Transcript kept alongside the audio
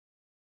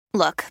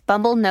Look,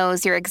 Bumble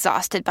knows you're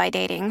exhausted by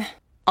dating.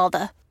 All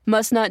the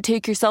must not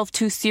take yourself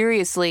too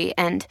seriously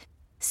and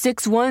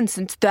 6'1"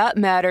 since that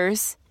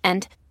matters.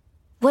 And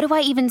what do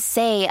I even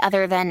say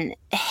other than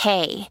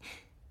hey?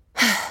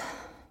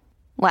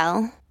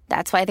 Well,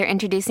 that's why they're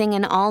introducing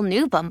an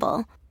all-new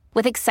Bumble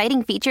with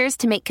exciting features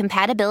to make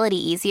compatibility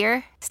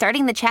easier,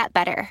 starting the chat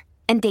better,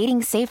 and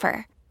dating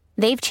safer.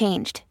 They've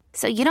changed,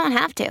 so you don't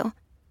have to.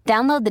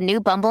 Download the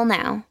new Bumble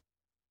now.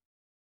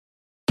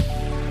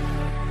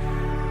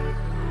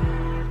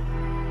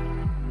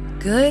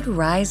 Good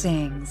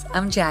risings.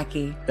 I'm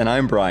Jackie. And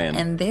I'm Brian.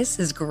 And this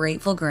is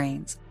Grateful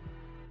Grains.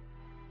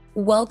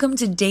 Welcome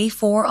to day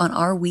 4 on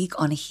our week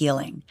on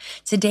healing.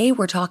 Today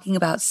we're talking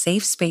about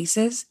safe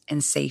spaces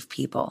and safe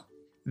people.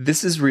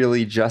 This is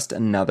really just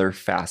another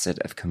facet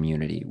of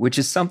community, which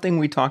is something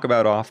we talk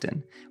about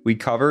often. We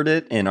covered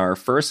it in our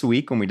first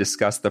week when we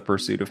discussed the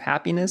pursuit of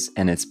happiness,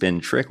 and it's been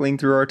trickling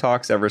through our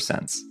talks ever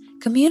since.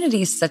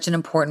 Community is such an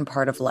important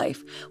part of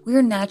life. We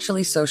are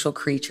naturally social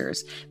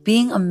creatures.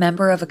 Being a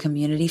member of a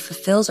community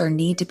fulfills our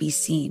need to be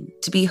seen,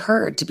 to be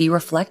heard, to be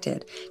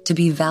reflected, to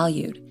be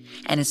valued.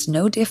 And it's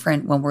no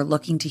different when we're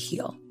looking to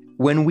heal.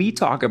 When we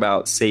talk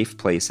about safe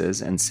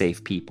places and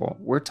safe people,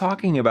 we're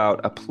talking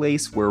about a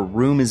place where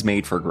room is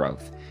made for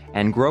growth.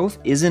 And growth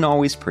isn't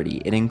always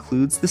pretty. It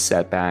includes the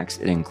setbacks,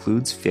 it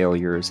includes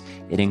failures,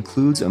 it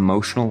includes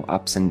emotional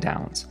ups and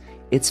downs.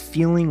 It's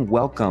feeling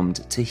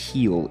welcomed to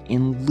heal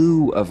in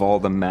lieu of all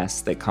the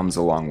mess that comes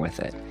along with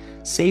it.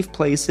 Safe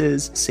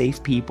places,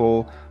 safe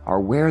people are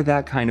where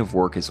that kind of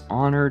work is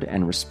honored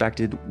and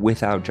respected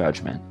without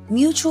judgment.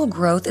 Mutual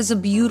growth is a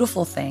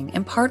beautiful thing,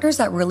 and partners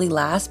that really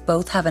last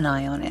both have an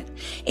eye on it.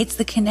 It's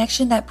the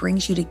connection that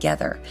brings you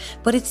together,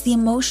 but it's the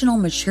emotional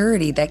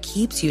maturity that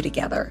keeps you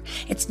together.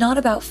 It's not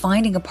about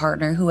finding a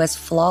partner who has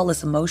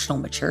flawless emotional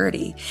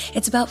maturity.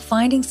 It's about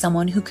finding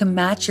someone who can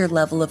match your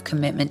level of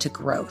commitment to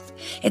growth.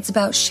 It's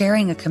about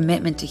sharing a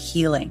commitment to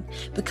healing,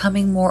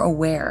 becoming more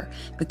aware,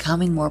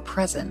 becoming more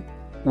present.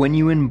 When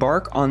you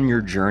embark on your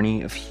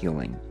journey of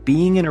healing,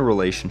 being in a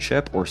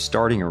relationship or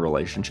starting a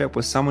relationship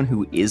with someone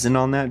who isn't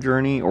on that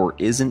journey or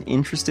isn't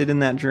interested in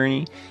that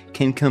journey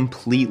can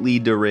completely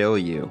derail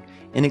you.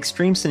 In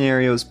extreme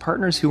scenarios,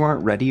 partners who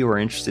aren't ready or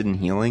interested in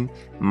healing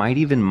might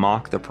even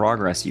mock the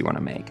progress you want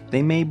to make.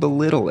 They may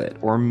belittle it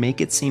or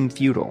make it seem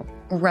futile.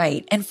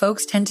 Right, and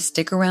folks tend to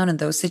stick around in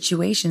those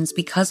situations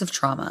because of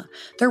trauma.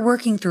 They're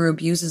working through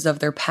abuses of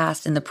their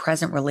past in the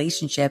present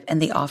relationship,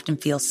 and they often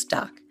feel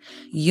stuck.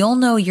 You'll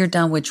know you're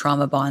done with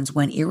trauma bonds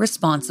when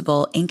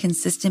irresponsible,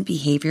 inconsistent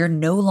behavior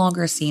no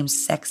longer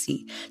seems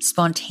sexy,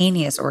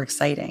 spontaneous, or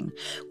exciting.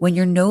 When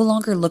you're no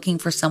longer looking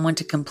for someone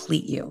to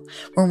complete you.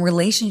 When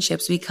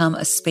relationships become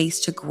a space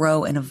to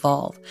grow and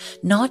evolve,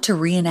 not to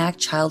reenact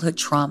childhood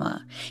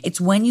trauma.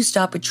 It's when you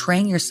stop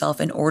betraying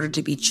yourself in order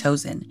to be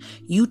chosen.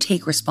 You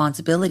take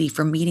responsibility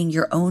for meeting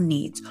your own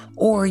needs,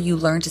 or you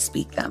learn to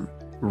speak them.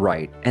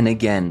 Right, and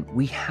again,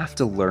 we have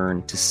to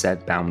learn to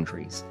set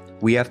boundaries.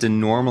 We have to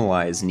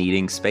normalize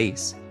needing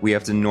space. We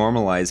have to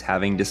normalize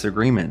having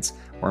disagreements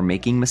or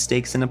making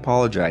mistakes and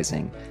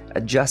apologizing,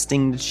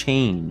 adjusting to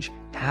change,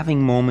 having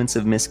moments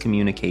of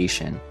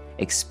miscommunication,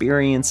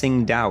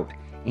 experiencing doubt,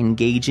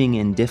 engaging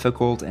in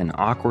difficult and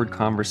awkward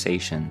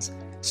conversations,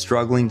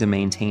 struggling to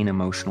maintain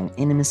emotional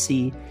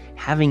intimacy,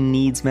 having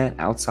needs met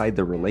outside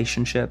the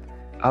relationship,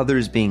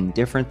 others being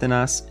different than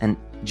us, and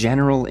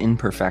general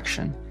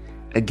imperfection.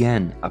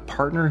 Again, a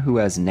partner who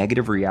has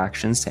negative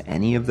reactions to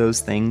any of those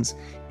things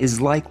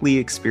is likely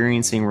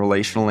experiencing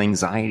relational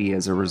anxiety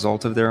as a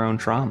result of their own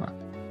trauma.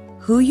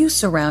 Who you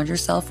surround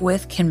yourself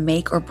with can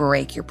make or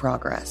break your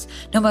progress,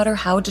 no matter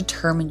how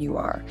determined you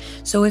are.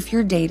 So if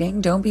you're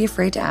dating, don't be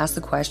afraid to ask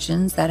the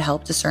questions that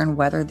help discern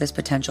whether this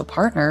potential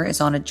partner is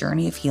on a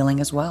journey of healing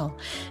as well.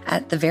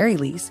 At the very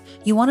least,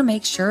 you want to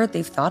make sure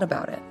they've thought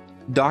about it.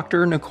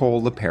 Dr.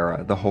 Nicole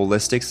LePera, the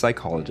holistic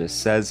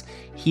psychologist, says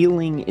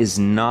healing is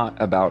not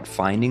about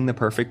finding the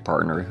perfect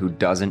partner who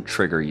doesn't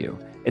trigger you.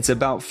 It's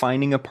about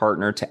finding a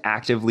partner to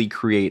actively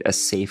create a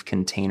safe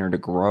container to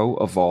grow,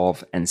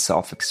 evolve, and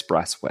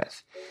self-express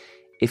with.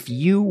 If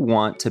you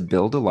want to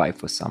build a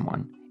life with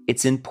someone,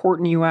 it's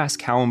important you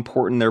ask how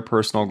important their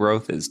personal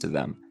growth is to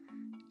them.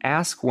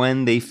 Ask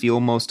when they feel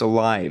most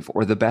alive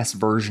or the best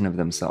version of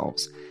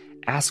themselves.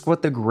 Ask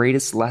what the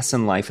greatest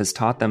lesson life has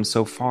taught them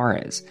so far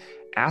is.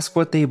 Ask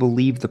what they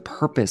believe the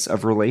purpose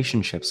of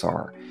relationships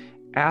are.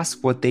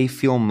 Ask what they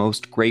feel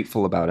most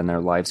grateful about in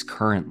their lives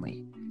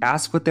currently.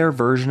 Ask what their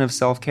version of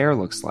self-care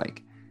looks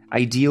like.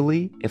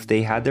 Ideally, if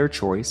they had their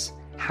choice,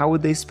 how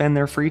would they spend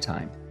their free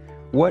time?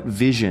 What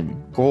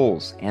vision,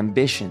 goals,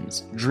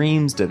 ambitions,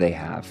 dreams do they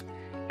have?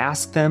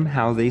 Ask them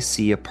how they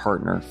see a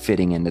partner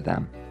fitting into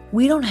them.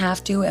 We don't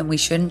have to, and we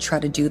shouldn't try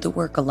to do the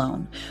work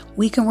alone.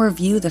 We can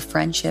review the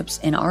friendships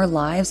in our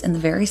lives in the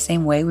very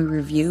same way we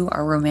review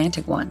our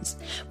romantic ones.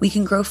 We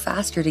can grow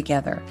faster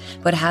together,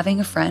 but having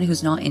a friend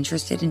who's not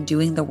interested in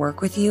doing the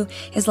work with you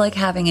is like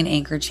having an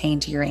anchor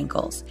chained to your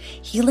ankles.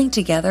 Healing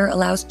together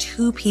allows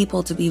two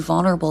people to be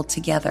vulnerable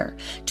together,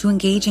 to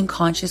engage in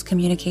conscious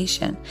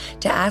communication,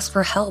 to ask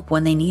for help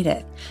when they need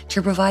it,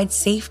 to provide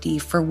safety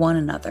for one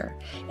another.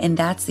 And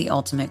that's the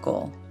ultimate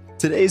goal.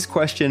 Today's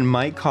question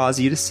might cause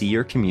you to see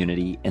your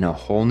community in a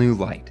whole new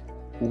light.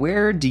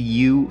 Where do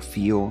you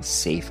feel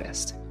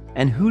safest?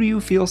 And who do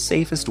you feel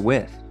safest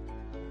with?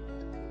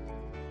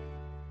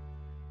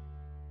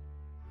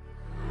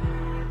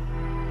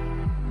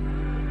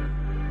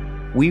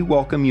 We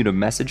welcome you to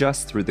message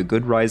us through the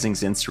Good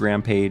Risings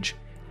Instagram page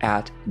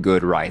at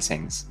Good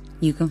Risings.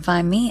 You can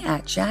find me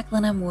at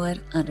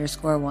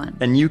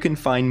JacquelineMWood_1. And you can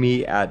find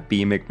me at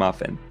B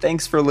McMuffin.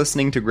 Thanks for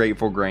listening to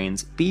Grateful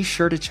Grains. Be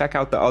sure to check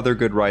out the other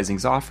Good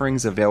Risings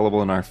offerings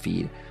available in our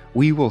feed.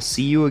 We will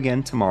see you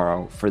again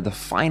tomorrow for the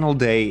final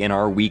day in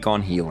our week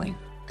on healing.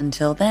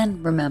 Until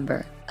then,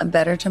 remember, a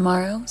better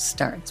tomorrow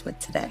starts with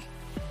today.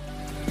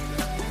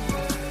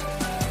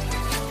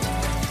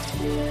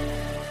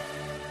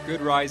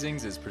 Good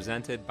Risings is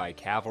presented by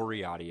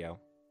Cavalry Audio.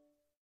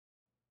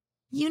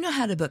 You know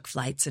how to book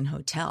flights and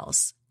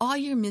hotels. All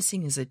you're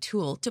missing is a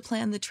tool to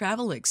plan the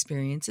travel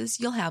experiences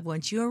you'll have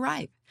once you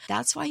arrive.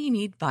 That's why you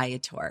need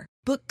Viator.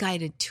 Book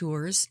guided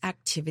tours,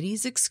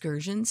 activities,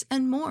 excursions,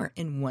 and more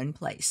in one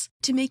place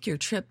to make your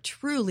trip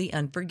truly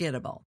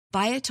unforgettable.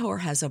 Viator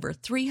has over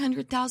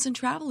 300,000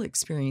 travel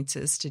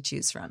experiences to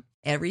choose from.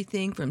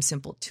 Everything from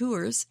simple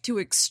tours to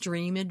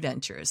extreme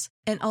adventures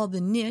and all the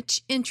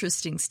niche,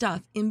 interesting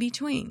stuff in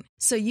between.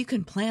 So you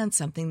can plan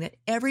something that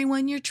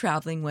everyone you're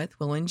traveling with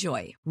will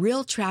enjoy.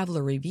 Real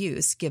traveler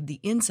reviews give the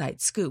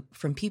inside scoop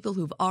from people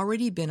who've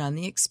already been on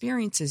the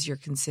experiences you're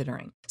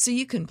considering. So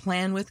you can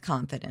plan with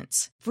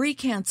confidence. Free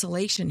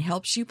cancellation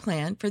helps you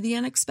plan for the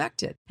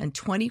unexpected. And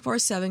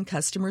 24/7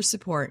 customer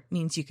support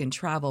means you can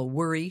travel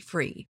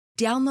worry-free.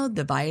 Download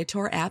the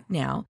Viator app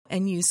now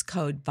and use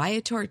code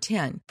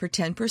Viator10 for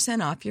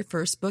 10% off your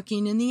first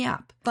booking in the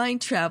app. Find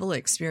travel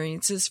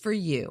experiences for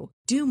you.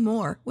 Do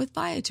more with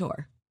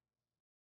Viator.